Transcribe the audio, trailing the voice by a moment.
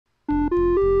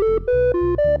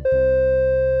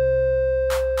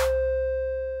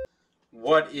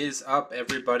What is up,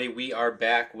 everybody? We are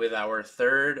back with our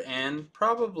third and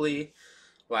probably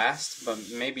last, but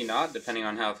maybe not, depending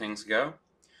on how things go,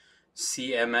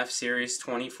 CMF Series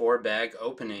 24 bag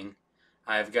opening.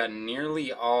 I've gotten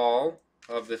nearly all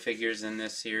of the figures in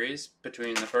this series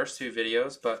between the first two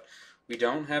videos, but we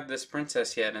don't have this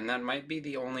princess yet, and that might be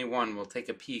the only one. We'll take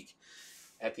a peek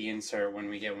at the insert when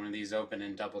we get one of these open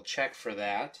and double check for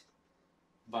that.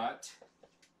 But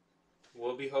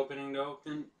we'll be hoping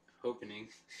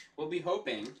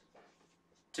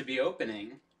to be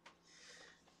opening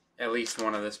at least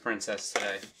one of this princess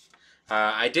today.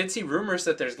 I did see rumors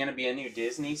that there's going to be a new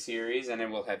Disney series and it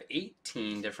will have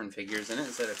 18 different figures in it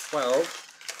instead of 12.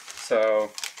 So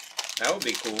that would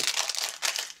be cool.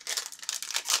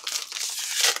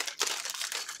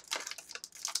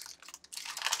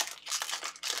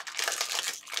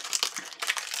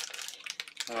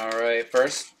 Alright,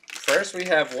 first we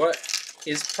have what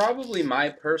is probably my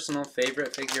personal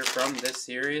favorite figure from this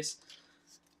series,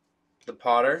 the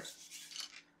Potter.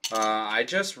 I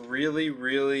just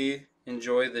really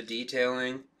enjoy the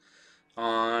detailing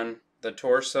on the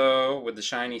torso with the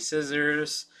shiny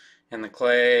scissors and the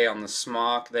clay on the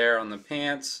smock there on the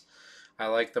pants. I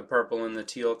like the purple and the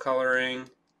teal coloring.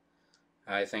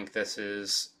 I think this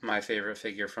is my favorite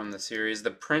figure from the series. The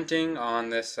printing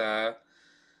on this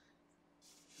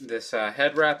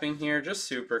head wrapping here, just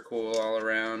super cool all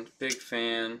around. Big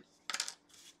fan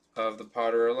of the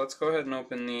Potterer. Let's go ahead and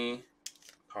open the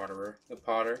Potter,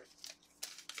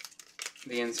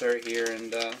 the insert here,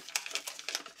 and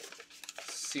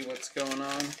see what's going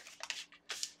on.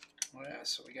 Oh yeah,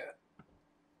 so we got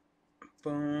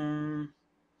boom,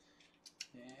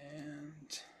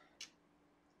 and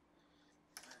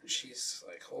she's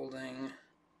like holding.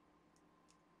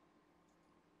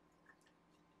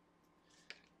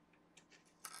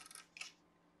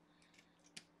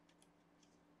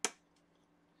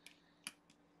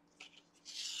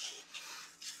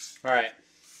 Alright,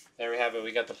 there we have it.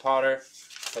 We got the Potter.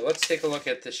 So let's take a look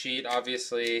at the sheet.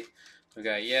 Obviously, we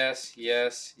got yes,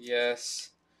 yes,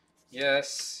 yes,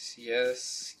 yes,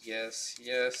 yes, yes,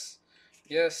 yes,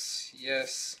 yes,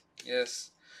 yes,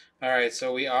 yes. Alright,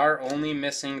 so we are only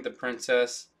missing the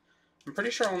princess. I'm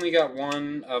pretty sure I only got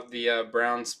one of the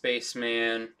brown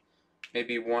spaceman,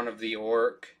 maybe one of the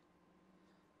orc.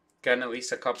 Gotten at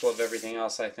least a couple of everything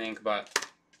else, I think, but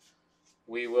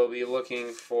we will be looking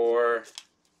for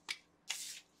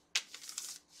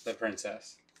the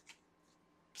princess.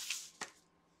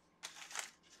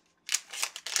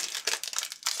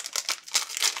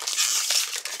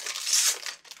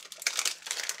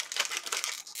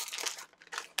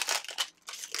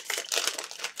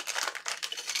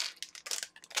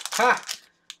 Ha!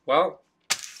 Well,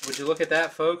 would you look at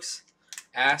that, folks?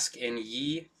 Ask and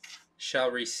ye shall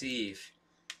receive.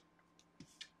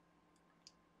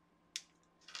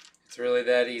 It's really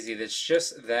that easy. That's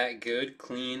just that good,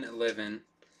 clean living.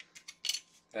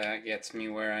 That gets me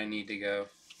where I need to go.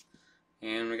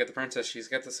 And we got the princess. She's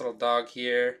got this little dog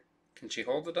here. Can she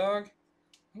hold the dog?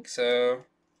 I think so.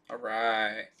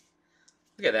 Alright.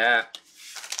 Look at that.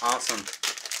 Awesome.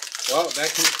 Well,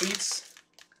 that completes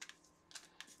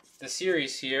the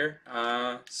series here.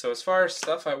 So as far as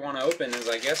stuff I want to open is,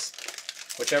 I guess,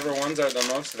 whichever ones are the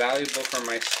most valuable for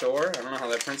my store. I don't know how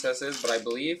that princess is, but I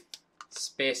believe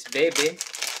Space Baby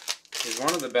is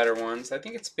one of the better ones. I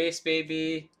think it's Space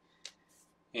Baby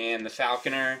and the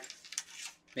Falconer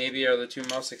maybe are the two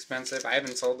most expensive. I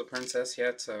haven't sold the princess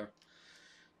yet, so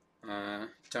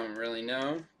don't really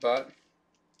know, but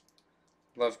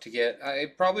love to get.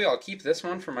 I'll keep this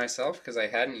one for myself because I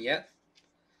hadn't yet.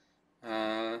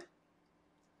 I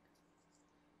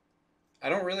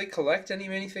don't really collect any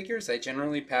minifigures. I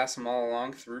generally pass them all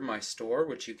along through my store,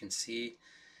 which you can see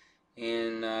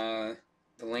in the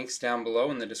links down below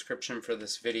in the description for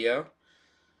this video.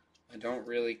 I don't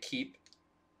really keep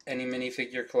any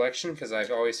minifigure collection because I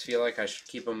always feel like I should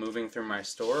keep them moving through my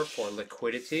store for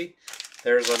liquidity.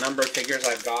 There's a number of figures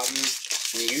I've gotten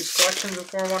in used collections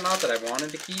before and whatnot that I wanted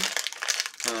to keep.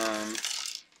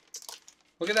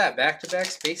 Look at that, back-to-back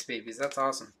Space Babies. That's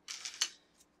awesome.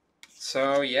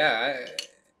 So yeah,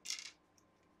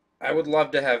 I would love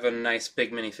to have a nice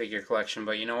big minifigure collection,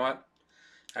 but you know what?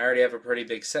 I already have a pretty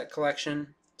big set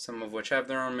collection, some of which have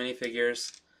their own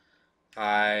minifigures.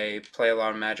 I play a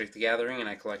lot of Magic the Gathering and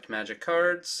I collect Magic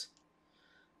cards.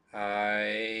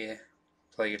 I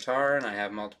play guitar and I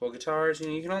have multiple guitars. You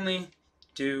know, you can only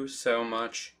do so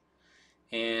much.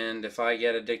 And if I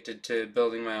get addicted to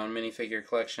building my own minifigure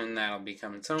collection, that'll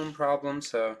become its own problem.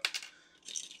 So,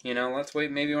 you know, let's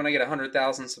wait. Maybe when I get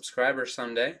 100,000 subscribers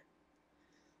someday,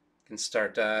 I can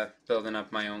start building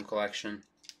up my own collection.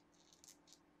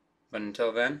 But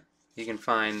until then, you can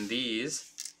find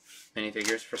these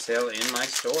minifigures for sale in my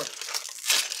store.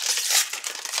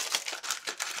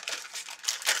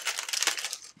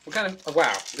 What kind of...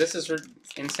 wow, this is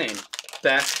insane.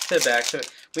 Back to back to...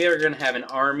 we are going to have an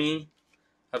army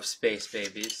of space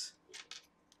babies.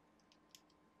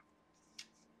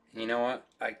 You know what?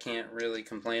 I can't really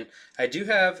complain. I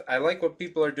like what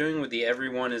people are doing with the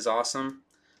Everyone is Awesome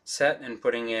set and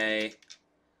putting a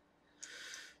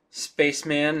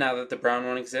spaceman, now that the brown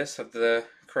one exists, of the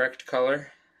correct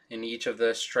color in each of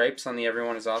the stripes on the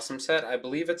Everyone is Awesome set. I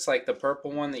believe it's like the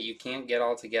purple one that you can't get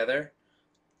all together,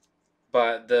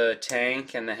 but the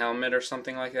tank and the helmet or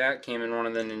something like that came in one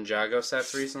of the Ninjago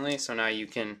sets recently, so now you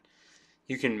can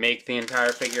make the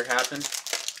entire figure happen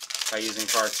by using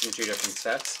parts from 2 different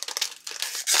sets,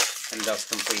 and thus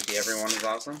complete the Everyone is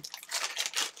Awesome.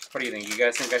 What do you think? You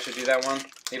guys think I should do that one?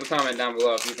 Leave a comment down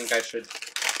below if you think I should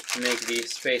make the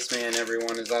Spaceman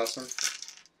Everyone is Awesome.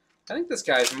 I think this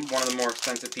guy's one of the more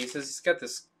expensive pieces. He's got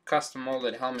this custom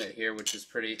molded helmet here, which is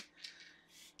pretty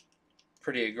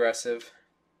aggressive.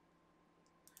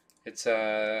 It's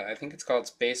I think it's called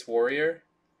Space Warrior,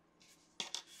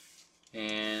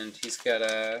 and he's got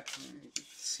a...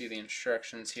 see the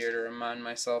instructions here to remind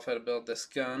myself how to build this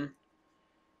gun.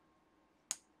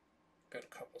 Got a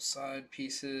couple side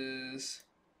pieces.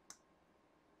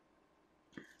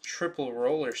 Triple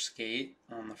roller skate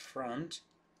on the front.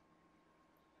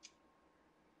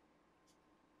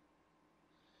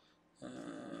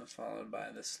 Followed by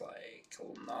this like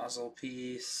little nozzle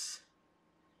piece.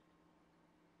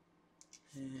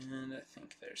 And I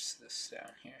think there's this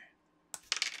down here.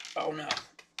 Oh no.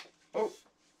 Oh.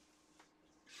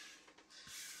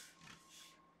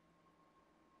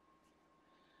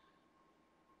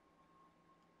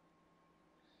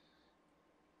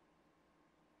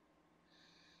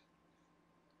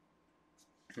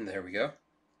 And there we go.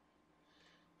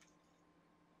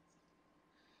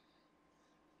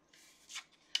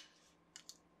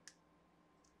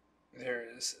 There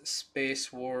is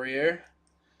Space Warrior.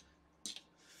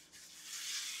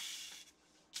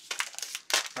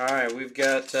 Alright, we've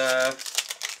got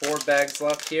 4 bags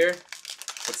left here.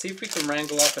 Let's see if we can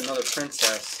wrangle up another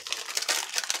princess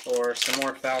or some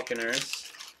more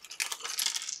falconers.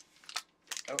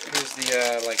 Oh, here's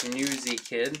the like newsy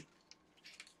kid,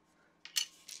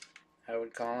 I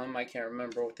would call him. I can't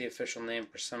remember what the official name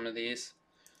for some of these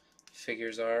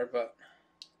figures are, but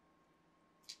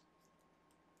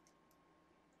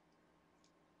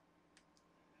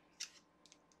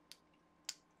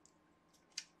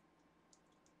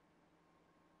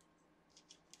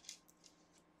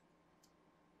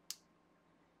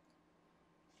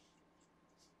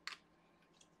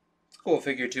cool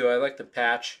figure too. I like the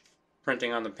patch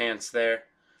printing on the pants there.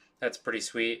 That's pretty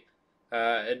sweet.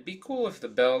 It'd be cool if the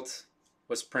belt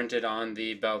was printed on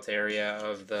the belt area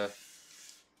of the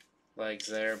legs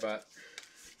there, but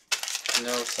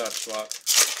no such luck.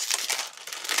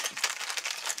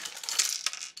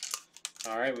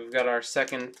 Alright, we've got our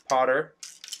second Potter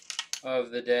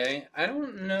of the day. I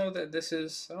don't know that this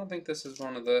is... I don't think this is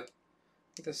one of the...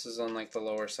 I think this is on like the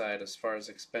lower side as far as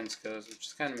expense goes, which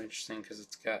is kind of interesting because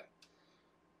it's got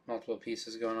multiple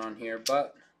pieces going on here,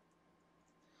 but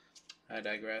I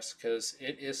digress because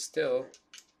it is still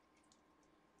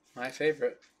my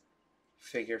favorite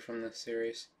figure from this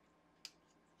series.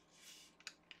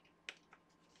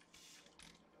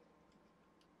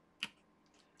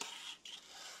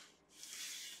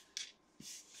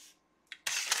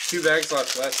 Two bags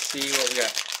left. Let's see what we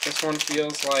got. This one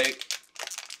feels like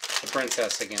the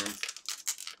princess again.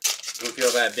 You can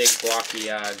feel that big blocky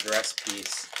dress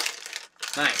piece.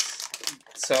 Nice.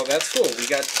 So that's cool. We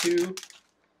got 2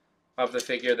 of the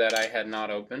figure that I had not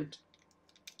opened.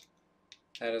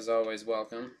 That is always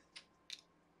welcome.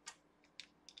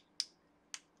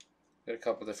 Got a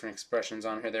couple different expressions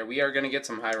on her there. We are going to get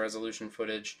some high resolution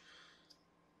footage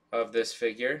of this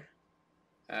figure.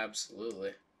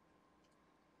 Absolutely.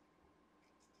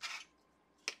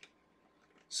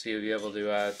 So you'll be able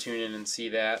to tune in and see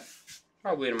that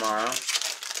probably tomorrow,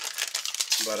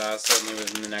 but certainly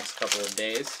within the next couple of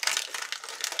days.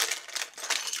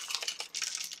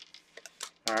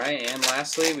 Alright, and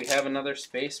lastly, we have another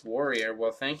Space Warrior.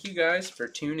 Well, thank you guys for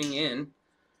tuning in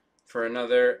for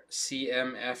another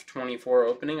CMF24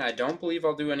 opening. I don't believe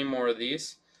I'll do any more of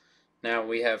these. Now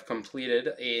we have completed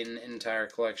an entire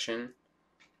collection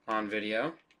on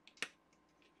video.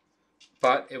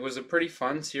 But it was a pretty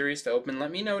fun series to open. Let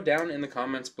me know down in the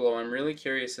comments below. I'm really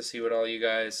curious to see what all you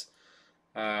guys,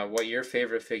 what your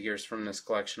favorite figures from this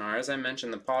collection are. As I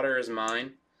mentioned, the Potter is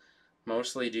mine,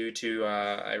 mostly due to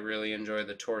I really enjoy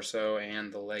the torso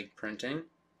and the leg printing.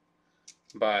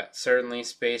 But certainly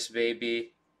Space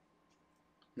Baby,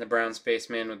 the brown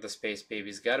spaceman with the space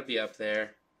baby's got to be up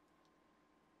there.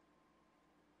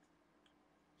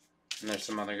 And there's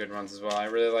some other good ones as well. I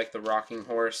really like the rocking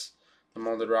horse, the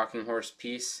molded rocking horse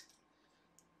piece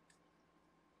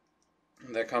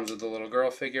that comes with the little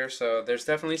girl figure. So there's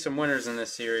definitely some winners in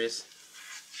this series.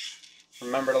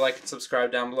 Remember to like and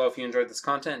subscribe down below if you enjoyed this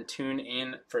content, and tune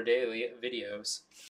in for daily videos.